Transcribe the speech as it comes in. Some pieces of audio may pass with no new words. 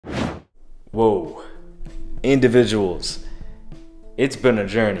Whoa, individuals, it's been a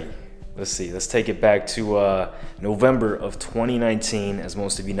journey. Let's see, let's take it back to November of 2019. As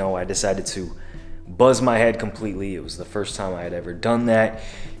most of you know, I decided to buzz my head completely. It was the first time I had ever done that,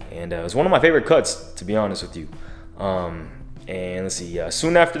 and it was one of my favorite cuts, to be honest with you. And let's see,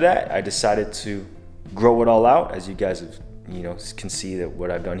 soon after that, I decided to grow it all out, as you guys have, can see that what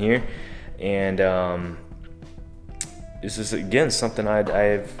I've done here. And this is again something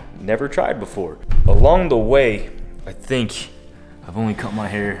I've never tried before. Along the way, I think I've only cut my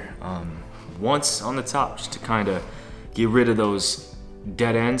hair once on the top, just to kind of get rid of those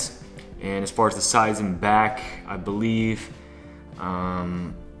dead ends. And as far as the sides and back, I believe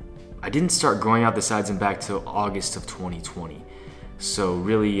I didn't start growing out the sides and back till August of 2020. So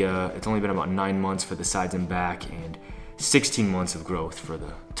really, it's only been about 9 months for the sides and back and 16 months of growth for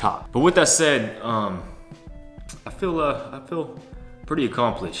the top. But with that said, I feel pretty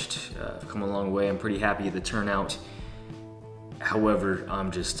accomplished. I've come a long way. I'm pretty happy with the turnout. However,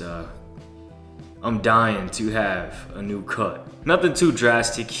 I'm dying to have a new cut. Nothing too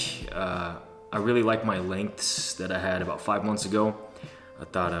drastic. I really like my lengths that I had about 5 months ago. I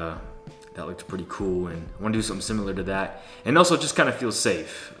thought that looked pretty cool, and I want to do something similar to that. And also just kind of feel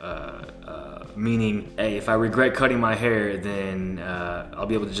safe. Meaning, hey, if I regret cutting my hair, then I'll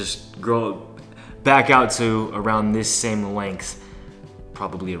be able to just grow it back out to around this same length,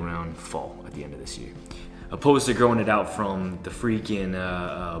 probably around fall at the end of this year. Opposed to growing it out from the freaking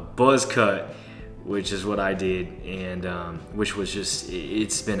buzz cut, which is what I did, and which was just,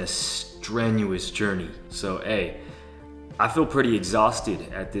 it's been a strenuous journey. So hey, I feel pretty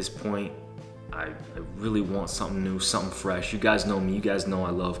exhausted at this point. I really want something new, something fresh. You guys know me, you guys know I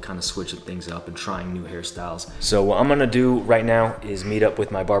love kind of switching things up and trying new hairstyles. So what I'm gonna do right now is meet up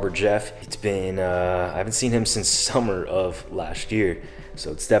with my barber, Jeff. It's been, I haven't seen him since summer of last year.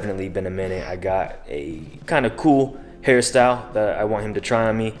 So it's definitely been a minute. I got a kind of cool hairstyle that I want him to try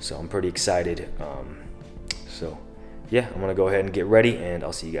on me. So I'm pretty excited. So yeah, I'm gonna go ahead and get ready, and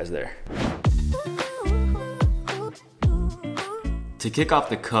I'll see you guys there. To kick off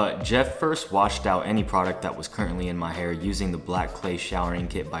the cut, Jeff first washed out any product that was currently in my hair using the black clay showering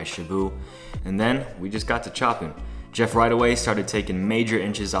kit by Shabu, and then we just got to chopping. Jeff right away started taking major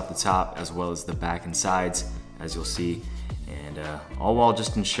inches off the top as well as the back and sides, as you'll see, and all while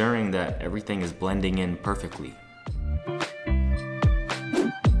just ensuring that everything is blending in perfectly.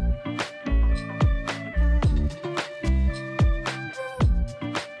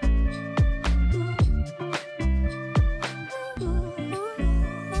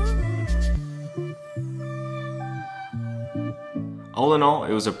 All in all,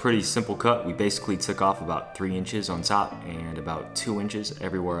 it was a pretty simple cut. We basically took off about 3 inches on top and about 2 inches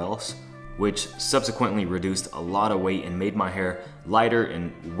everywhere else, which subsequently reduced a lot of weight and made my hair lighter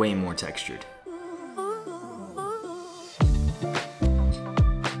and way more textured.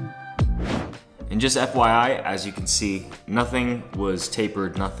 And just FYI, as you can see, nothing was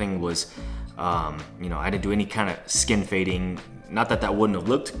tapered, nothing was, I didn't do any kind of skin fading. Not that that wouldn't have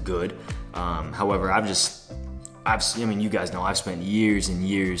looked good. However, you guys know I've spent years and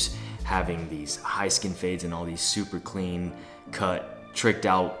years having these high skin fades and all these super clean cut, tricked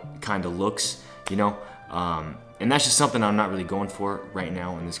out kind of looks, and that's just something I'm not really going for right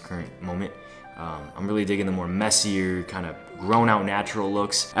now in this current moment. I'm really digging the more messier, kind of grown out natural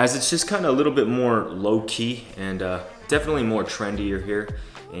looks, as it's just kind of a little bit more low key and definitely more trendier here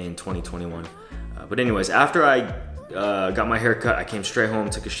in 2021. But anyways, after I got my hair cut, I came straight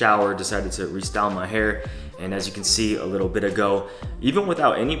home, took a shower, decided to restyle my hair. And as you can see a little bit ago, even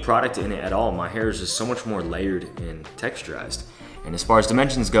without any product in it at all, my hair is just so much more layered and texturized. And as far as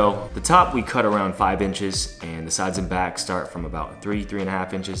dimensions go, the top we cut around 5 inches, and the sides and back start from about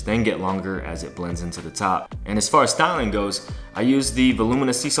 3.5 inches, then get longer as it blends into the top. And as far as styling goes, I use the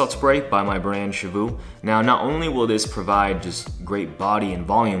voluminous sea salt spray by my brand Shabu. Now, not only will this provide just great body and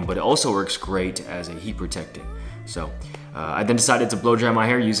volume, but it also works great as a heat protectant. So I then decided to blow dry my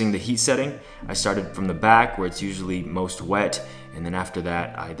hair using the heat setting. I started from the back where it's usually most wet, and then after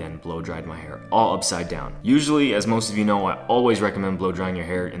that I then blow dried my hair all upside down. Usually, as most of you know, I always recommend blow drying your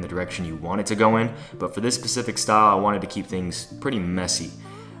hair in the direction you want it to go in, but for this specific style I wanted to keep things pretty messy.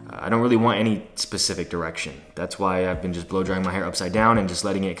 I don't really want any specific direction. That's why I've been just blow drying my hair upside down and just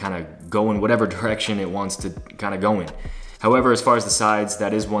letting it kind of go in whatever direction it wants to kind of go in. However, as far as the sides,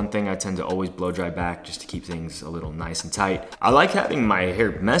 that is one thing I tend to always blow dry back just to keep things a little nice and tight. I like having my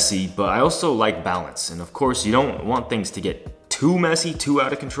hair messy, but I also like balance. And of course, you don't want things to get too messy, too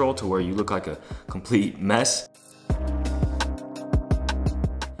out of control to where you look like a complete mess.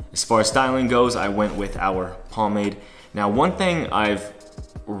 As far as styling goes, I went with our pomade. Now, one thing I've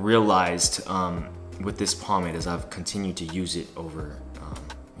realized with this pomade as I've continued to use it over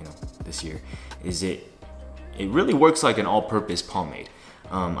this year is it really works like an all-purpose pomade.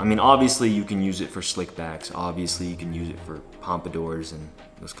 I mean, obviously you can use it for slick backs, obviously you can use it for pompadours and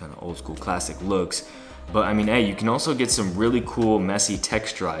those kind of old school classic looks, but I mean, hey, you can also get some really cool messy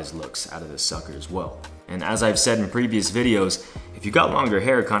texturized looks out of this sucker as well. And as I've said in previous videos, if you got longer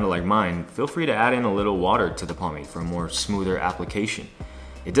hair kind of like mine, feel free to add in a little water to the pomade for a more smoother application.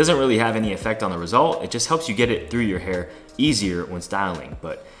 It doesn't really have any effect on the result, it just helps you get it through your hair easier when styling.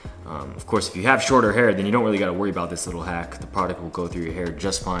 But of course, if you have shorter hair, then you don't really got to worry about this little hack. The product will go through your hair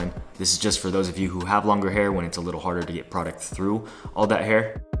just fine. This is just for those of you who have longer hair when it's a little harder to get product through all that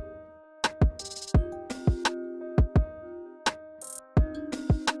hair.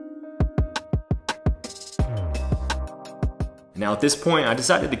 Now at this point, I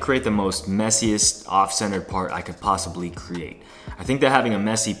decided to create the most messiest off-centered part I could possibly create. I think that having a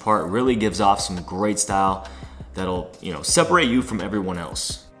messy part really gives off some great style that'll, separate you from everyone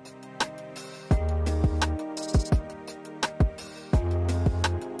else.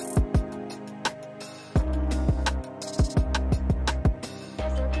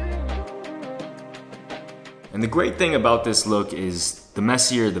 And the great thing about this look is the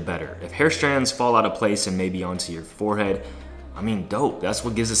messier the better. If hair strands fall out of place and maybe onto your forehead, I mean, dope, that's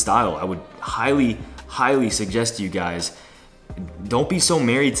what gives it style. I would highly suggest to you guys, don't be so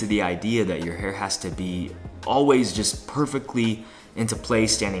married to the idea that your hair has to be always just perfectly into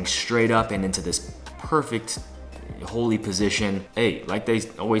place, standing straight up and into this perfect holy position. Hey, like they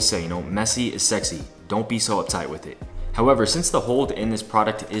always say, messy is sexy. Don't be so uptight with it. However, since the hold in this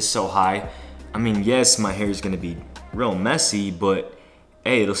product is so high, I mean, yes, my hair is gonna be real messy, but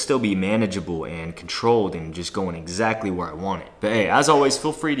hey, it'll still be manageable and controlled and just going exactly where I want it. But hey, as always,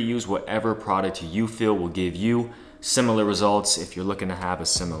 feel free to use whatever product you feel will give you similar results if you're looking to have a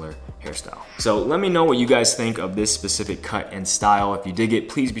similar hairstyle. So let me know what you guys think of this specific cut and style. If you dig it,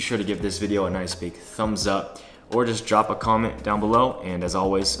 please be sure to give this video a nice big thumbs up or just drop a comment down below. And as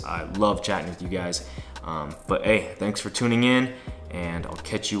always, I love chatting with you guys. But hey, thanks for tuning in and I'll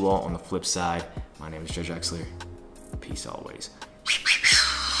catch you all on the flip side. My name is Drexler. Peace always.